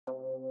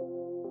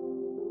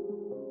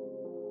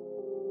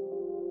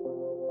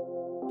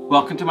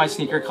Welcome to my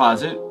sneaker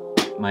closet.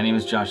 My name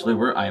is Josh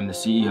Luber. I am the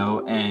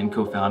CEO and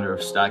co-founder of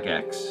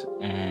StockX.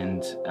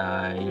 And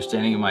you're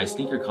standing in my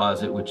sneaker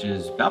closet, which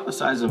is about the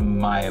size of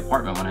my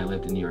apartment when I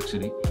lived in New York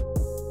City.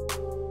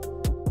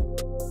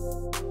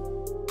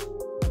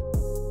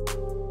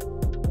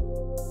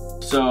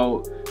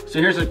 So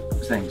here's the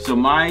thing. So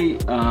my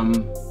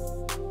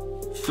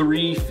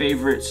three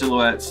favorite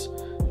silhouettes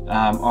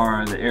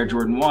are the Air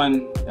Jordan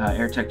 1,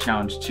 Air Tech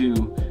Challenge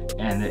 2,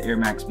 and the Air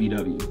Max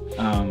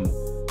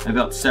BW. I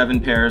built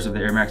 7 pairs of the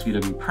Air Max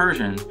BW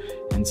Persian,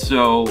 and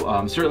so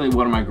certainly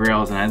one of my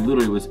grails, and I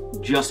literally was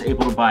just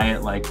able to buy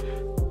it, like,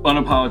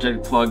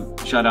 unapologetic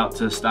plug, shout out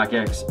to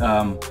StockX,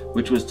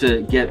 which was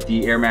to get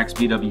the Air Max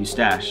BW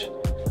Stash,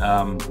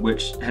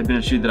 which had been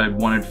a shoe that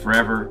I'd wanted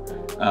forever,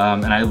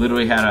 and I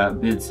literally had a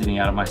bid sitting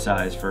out of my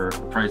size for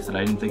a price that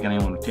I didn't think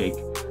anyone would take,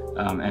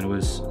 and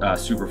was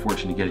super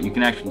fortunate to get it. You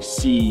can actually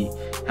see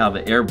how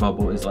the air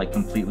bubble is like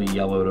completely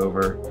yellowed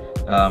over,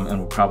 and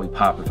will probably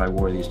pop if I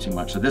wore these too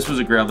much. So this was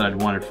a grail that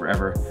I'd wanted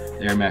forever,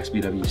 the Air Max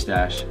BW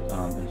Stash,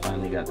 and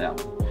finally got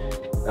that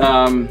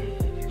one.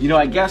 You know,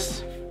 I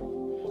guess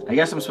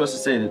I'm supposed to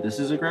say that this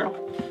is a grail.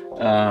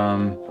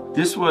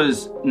 This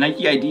was,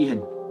 Nike ID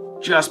had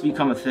just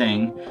become a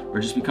thing, or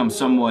just become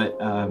somewhat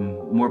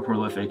more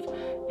prolific,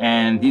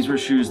 and these were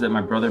shoes that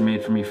my brother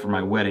made for me for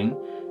my wedding.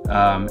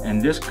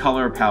 And this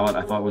color palette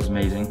I thought was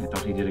amazing. I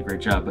thought he did a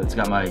great job, but it's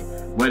got my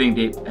wedding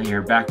date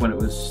here, back when it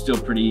was still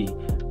pretty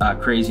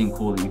crazy and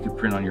cool that you could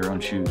print on your own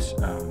shoes.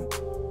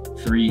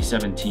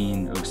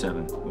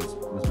 3/17/07 was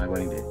my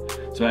wedding date.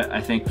 So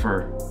I think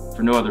for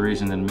no other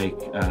reason than make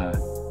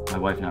my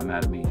wife not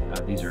mad at me,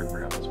 these are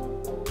grails.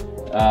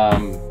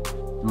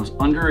 The most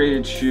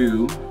underrated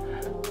shoe,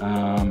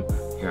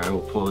 here I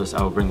will pull this,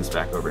 I will bring this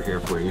back over here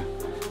for you,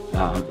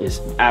 is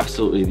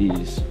absolutely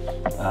these,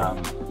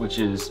 which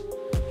is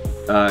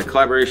a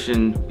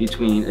collaboration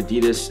between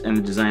Adidas and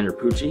the designer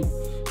Pucci.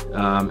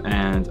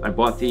 And I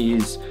bought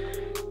these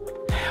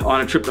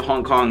on a trip to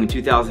Hong Kong in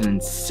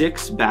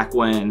 2006, back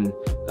when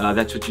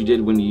that's what you did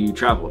when you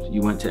traveled.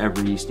 You went to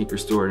every sneaker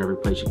store and every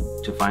place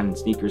to find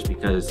sneakers,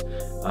 because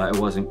it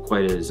wasn't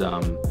quite as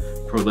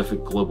prolific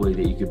globally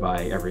that you could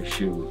buy every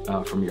shoe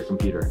from your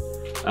computer.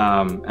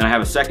 And I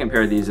have a second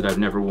pair of these that I've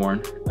never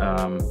worn,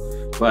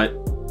 but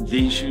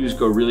these shoes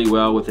go really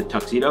well with a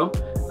tuxedo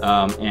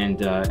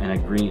and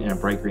a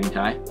bright green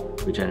tie,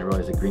 which I didn't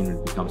realize that green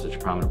would become such a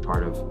prominent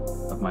part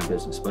of my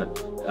business.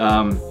 But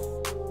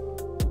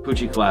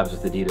Pucci collabs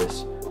with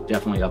Adidas,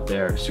 definitely up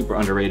there, super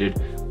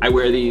underrated. I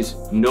wear these,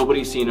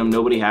 nobody's seen them,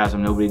 nobody has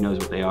them, nobody knows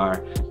what they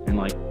are, and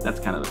like, that's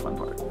kind of the fun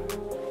part.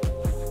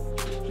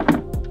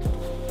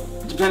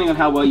 Depending on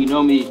how well you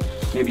know me,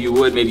 maybe you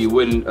would, maybe you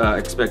wouldn't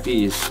expect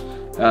these.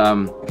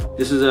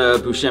 This is a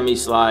Buscemi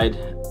slide,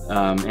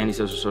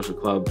 Antisocial Social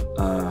Club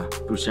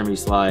Buscemi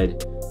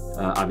slide.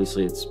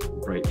 Obviously it's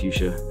bright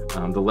fuchsia.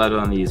 The leather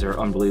on these are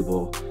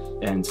unbelievable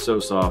and so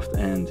soft,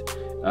 and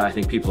I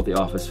think people at the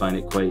office find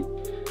it quite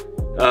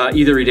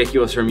either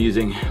ridiculous or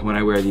amusing when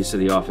I wear these to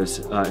the office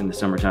in the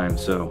summertime.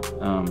 So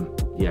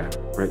yeah,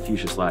 bright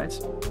fuchsia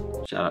slides.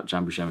 Shout out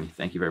John Buscemi,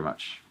 thank you very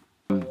much.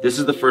 This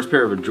is the first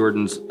pair of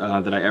Jordans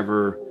that I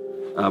ever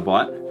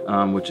bought,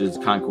 which is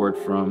Concord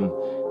from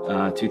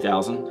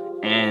 2000.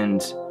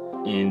 And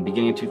in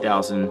beginning of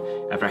 2000,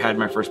 after I had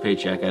my first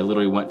paycheck, I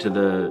literally went to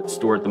the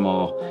store at the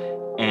mall,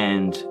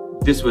 and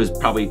this was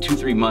probably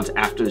 2-3 months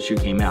after the shoe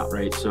came out,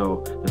 right?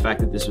 So the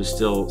fact that this was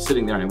still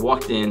sitting there, and I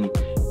walked in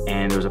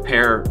and there was a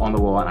pair on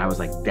the wall, and I was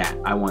like,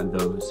 I want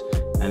those.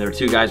 And there were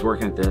 2 guys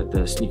working at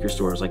the sneaker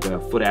store. It was like a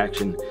Foot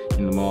Action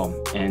in the mall.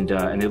 And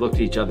they looked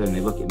at each other, and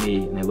they look at me,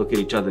 and they look at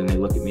each other, and they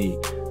look at me.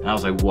 And I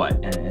was like, what?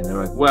 And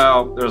they're like,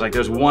 well,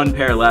 there's one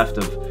pair left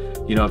of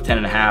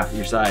 10.5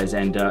 your size,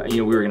 and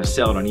we were gonna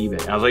sell it on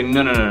eBay. And I was like,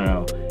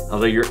 no. I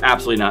was like, you're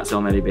absolutely not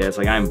selling that eBay. It's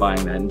like, I'm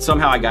buying that. And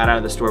somehow I got out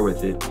of the store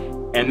with it.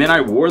 And then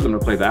I wore them to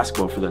play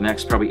basketball for the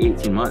next probably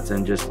 18 months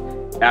and just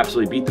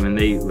absolutely beat them. And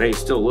they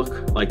still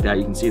look like that.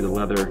 You can see the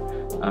leather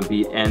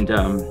beat. And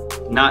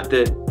not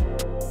that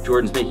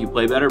Jordans make you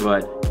play better,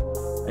 but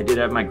I did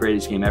have my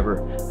greatest game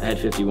ever. I had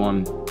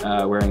 51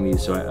 wearing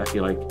these, so I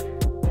feel like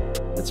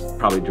that's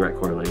probably direct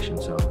correlation.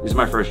 So these are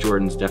my first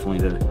Jordans,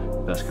 definitely the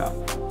best cop.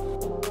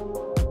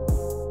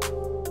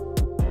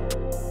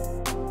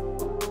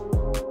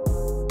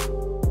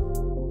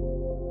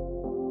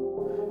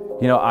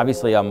 You know,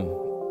 obviously I'm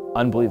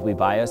unbelievably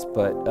biased,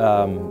 but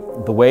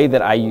the way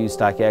that I use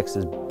StockX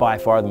is by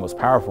far the most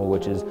powerful,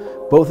 which is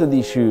both of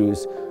these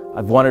shoes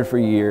I've wanted for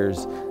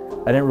years.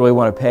 I didn't really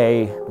want to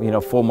pay,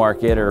 full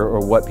market or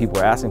what people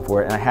were asking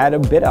for it, and I had a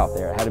bid out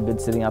there. I had a bid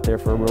sitting out there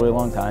for a really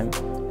long time,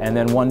 and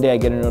then one day I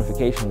get a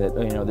notification that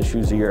the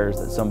shoes are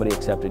yours, that somebody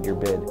accepted your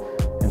bid.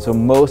 And so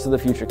most of the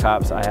future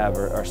cops I have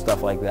are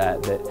stuff like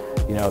that,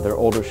 they're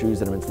older shoes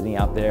that have been sitting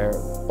out there,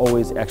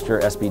 always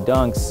extra SB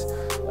Dunks,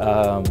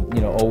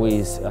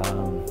 always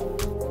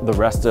the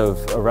rest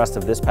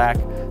of this pack,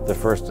 the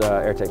first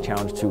Air Tech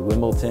Challenge 2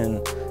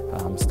 Wimbledon,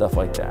 stuff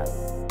like that.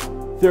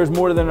 There's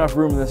more than enough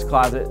room in this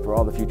closet for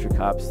all the future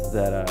cops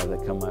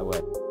that come my way.